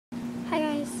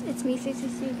it's me,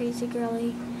 63 Crazy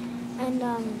Girly, and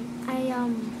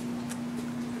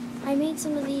I made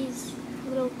some of these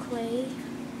little clay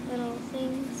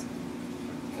things,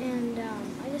 and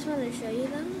I just wanted to show you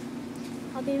them.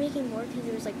 I'll be making more because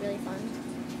it was like really fun,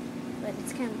 but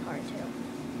it's kind of hard too.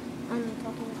 I'm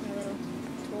talking with my little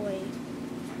toy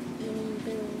Beanie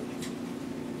Boo,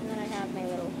 and then I have my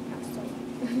little house toy.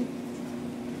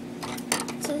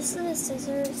 So this are the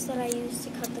scissors that I use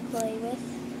to cut the clay with.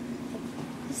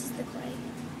 This is the clay.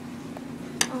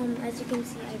 As you can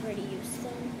see, I've already used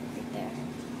them right there.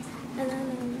 And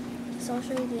then, so I'll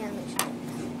show you the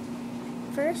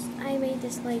animation. First, I made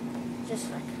this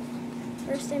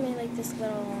first I made like this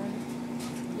little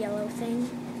yellow thing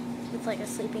with like a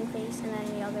sleeping face, and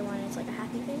then the other one is like a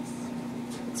happy face.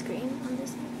 It's green on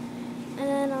this one. And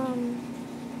then, I'm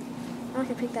not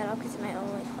gonna pick that up because it might all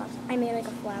like collapse. I made like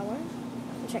a flower,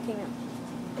 which came out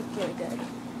like really good.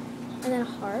 And then a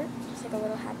heart, it's like a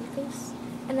little happy face.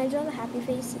 And I draw the happy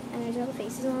face, and I draw the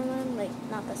faces on them, like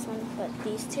not this one, but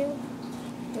these two,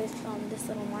 with this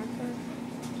little marker.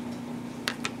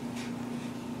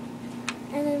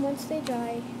 And then once they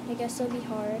dry, I guess they'll be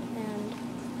hard, and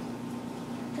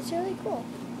it's really cool.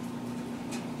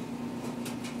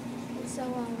 So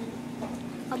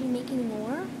I'll be making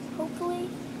more, hopefully.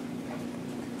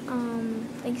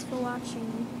 Thanks for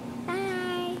watching. Bye.